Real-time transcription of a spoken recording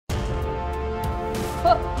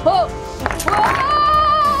Oh. Whoa!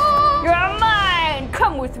 You're mine!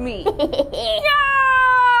 Come with me!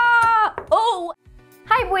 Yeah! Oh!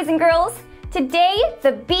 Hi, boys and girls! Today,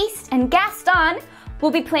 the Beast and Gaston will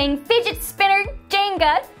be playing Fidget Spinner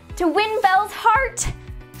Jenga to win Belle's heart.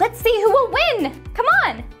 Let's see who will win! Come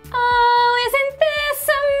on! Oh, isn't this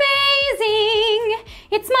amazing?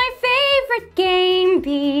 It's my favorite game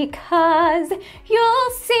because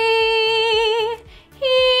you'll see.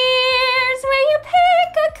 Here's where you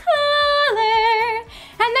pick a color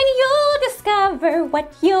and then you'll discover what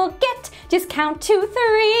you'll get. Just count to 3.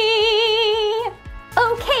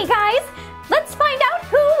 Okay, guys, let's find out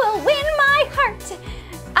who will win my heart.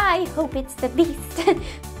 I hope it's the Beast.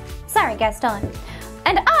 Sorry, Gaston.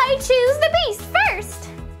 And I choose the Beast first.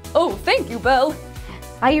 Oh, thank you, Belle.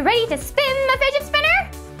 Are you ready to spin the fidget spinner?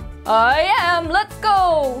 I am. Let's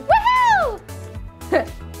go. Woohoo!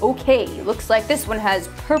 Okay, looks like this one has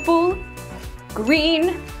purple,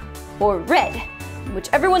 green, or red.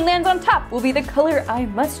 Whichever one lands on top will be the color I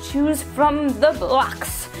must choose from the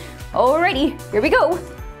blocks. Alrighty, here we go.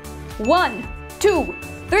 1, 2,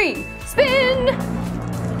 3, spin!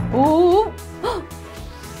 Ooh!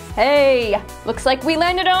 Hey, looks like we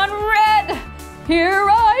landed on red. Here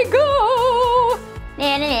I go.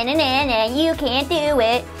 Na na na na na, you can't do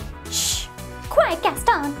it. Shh, Quiet,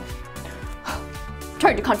 Gaston.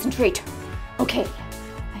 trying to concentrate. Okay,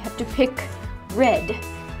 I have to pick red.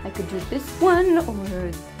 I could do this one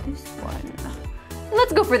or this one.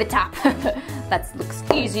 Let's go for the top. That looks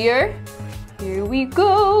easier. Here we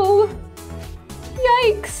go.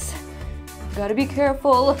 Yikes. Gotta be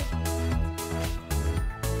careful.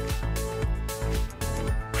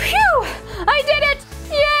 Phew! I did it!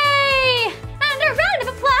 Yay! And a round of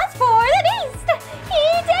applause for the Beast. He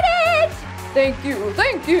did it! Thank you,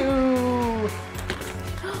 thank you.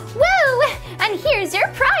 Woo! And here's your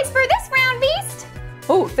prize for this round, Beast.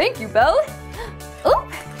 Oh, thank you, Belle.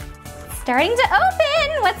 Oop! Starting to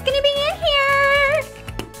open. What's gonna be in here?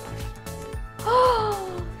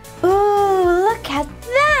 Ooh, look at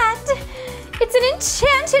that! It's an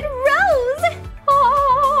enchanted rose!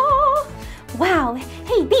 Oh! Wow,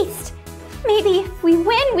 hey Beast, maybe if we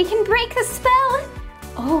win, we can break the spell.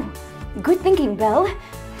 Oh, good thinking, Belle.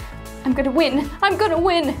 I'm gonna win.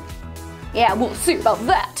 Yeah, we'll see about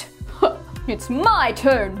that. It's my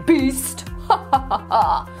turn, Beast.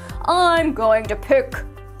 I'm going to pick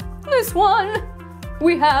this one.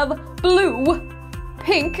 We have blue,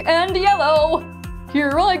 pink, and yellow.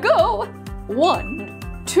 Here I go.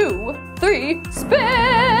 1, 2, 3,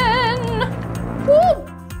 spin! Woo!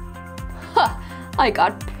 Ha! I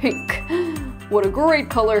got pink. What a great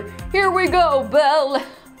color. Here we go, Belle.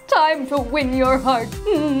 Time to win your heart.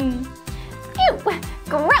 Ew,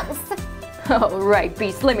 gross. All right,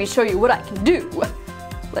 Beast, let me show you what I can do.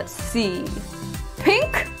 Let's see.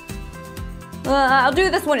 Pink? I'll do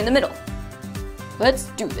this one in the middle. Let's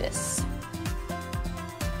do this.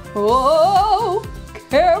 Oh,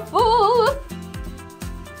 careful.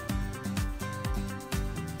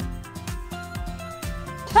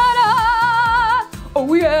 Ta-da!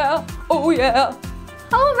 Oh yeah, oh yeah.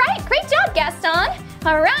 All right, great job, Gaston.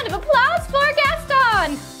 A round of applause for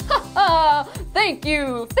Gaston. Ha ha! Thank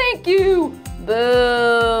you, thank you.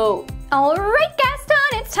 Boo. All right,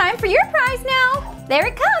 Gaston, it's time for your prize now. There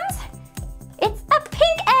it comes. It's a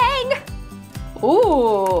pink egg.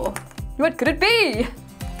 Ooh, what could it be?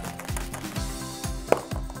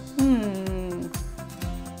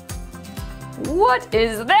 What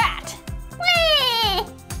is that? Meh.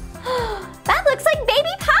 That looks like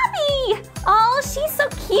baby Poppy. Oh, she's so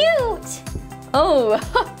cute. Oh,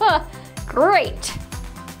 great.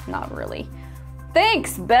 Not really.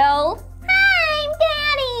 Thanks, Belle. I'm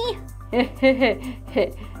Daddy.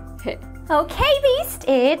 Okay, Beast,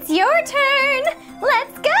 it's your turn.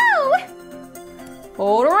 Let's go.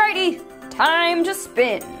 Alrighty, time to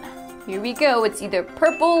spin. Here we go. It's either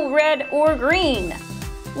purple, red, or green.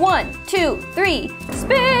 1, 2, 3,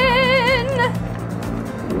 spin!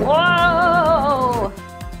 Whoa!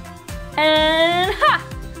 And ha!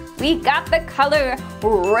 We got the color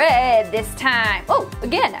red this time. Oh,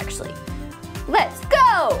 again, actually. Let's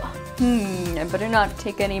go! I better not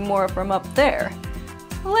take any more from up there.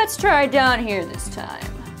 Let's try down here this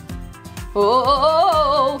time.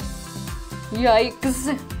 Oh!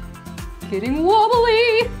 Yikes! Getting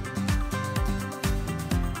wobbly!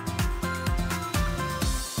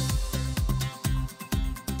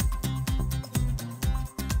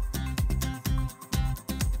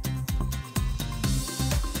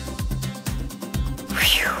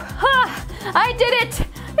 I did it!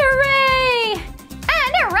 Hooray!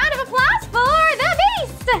 And a round of applause for the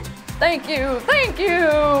Beast! Thank you, thank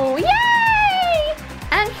you! Yay!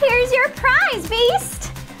 surprise,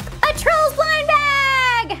 Beast! A Troll's blind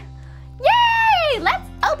bag! Yay! Let's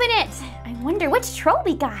open it. I wonder which troll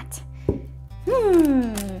we got.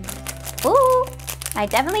 Ooh, I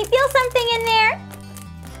definitely feel something in there.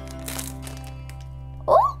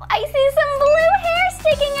 Oh, I see some blue hair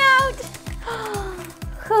sticking out.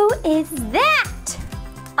 Who is that?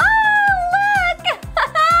 Oh, look!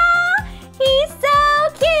 He's so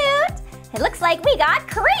cute. It looks like we got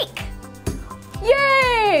Creek.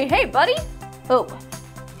 Yay! Hey, buddy. Oh,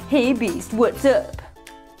 hey, Beast, what's up?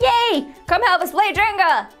 Yay! Come help us play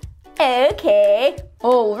Jenga. Okay.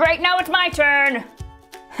 Oh, right now it's my turn.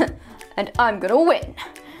 And I'm gonna win.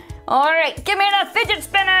 All right, give me the fidget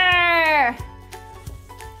spinner.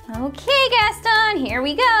 Okay, Gaston, here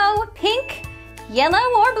we go. Pink, yellow,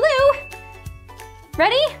 or blue.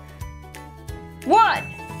 Ready? 1,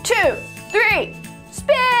 2, 3,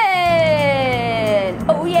 spin!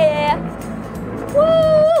 Oh yeah!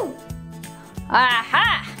 Woo!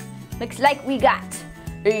 Aha! Looks like we got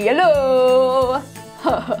yellow.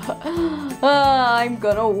 I'm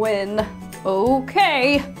gonna win.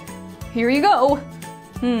 Okay, here you go.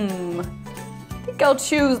 I think I'll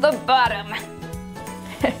choose the bottom.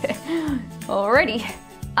 Alrighty,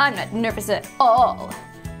 I'm not nervous at all.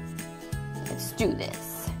 Let's do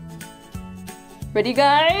this. Ready,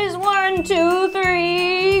 guys? 1, 2,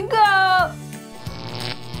 3, go!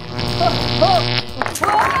 Whoa!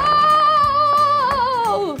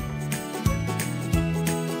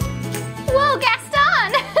 Whoa,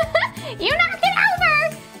 Gaston! You knocked it over!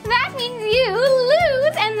 That means you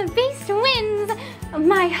lose and the Beast wins.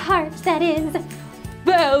 My heart, that is.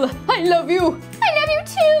 Belle, I love you! I love you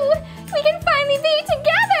too! We can finally be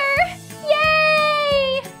together!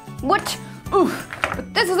 Yay! What? Oof,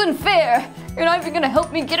 but this isn't fair. You're not even gonna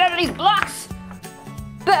help me get out of these blocks.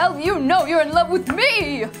 Belle, you know you're in love with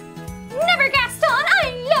me! Never, Gaston!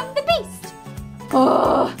 I love the Beast!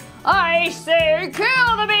 Oh, I say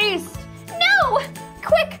kill the Beast! No!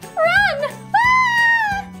 Quick, run!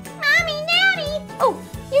 Ah! Mommy, Daddy! Oh,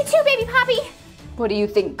 you too, baby Poppy! What do you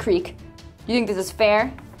think, Creek? You think this is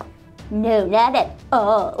fair? No, not at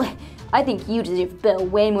all. I think you deserve Belle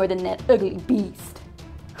way more than that ugly Beast.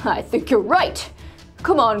 I think you're right.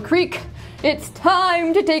 Come on, Creek. It's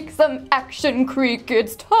time to take some action, Creek.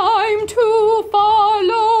 It's time to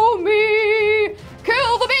follow me.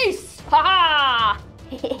 Kill the Beast! Ha ha!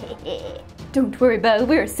 Don't worry, Belle.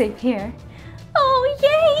 We're safe here. Oh,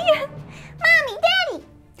 yay! Mommy, Daddy,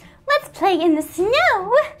 let's play in the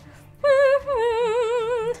snow.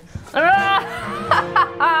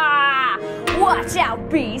 Watch out,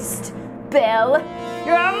 Beast! Belle,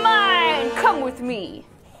 you're mine! Come with me!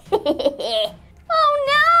 Oh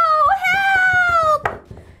no! Help!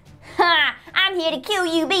 Ha! I'm here to kill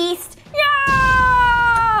you, Beast!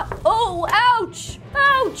 Yeah! Oh, ouch!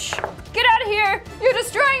 Ouch! Get out of here! You're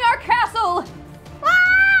destroying our castle!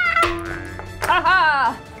 Ah!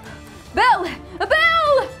 Haha! Belle!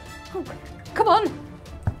 Belle! Oh, come on!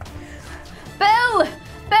 Belle!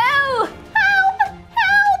 Belle! Help!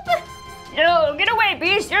 Help! No, get away,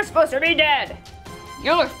 Beast! You're supposed to be dead!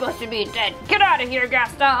 You're supposed to be dead! Get out of here,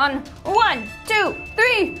 Gaston! 1, 2,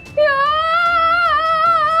 3! Yeah!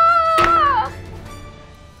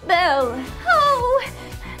 Belle! Oh!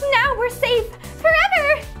 Now we're safe!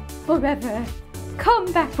 Forever! Forever!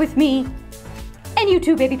 Come back with me! And you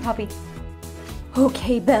too, baby Poppy!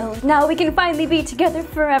 Okay, Belle, now we can finally be together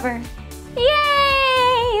forever!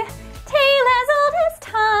 Yay! Tale as old as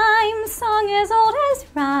time, song as old as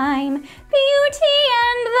rhyme, Beauty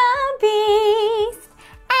and the Beast,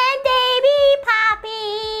 and baby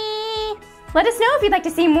Poppy! Let us know if you'd like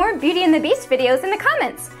to see more Beauty and the Beast videos in the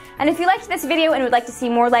comments. And if you liked this video and would like to see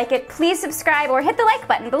more like it, please subscribe or hit the like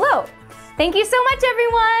button below. Thank you so much,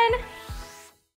 everyone!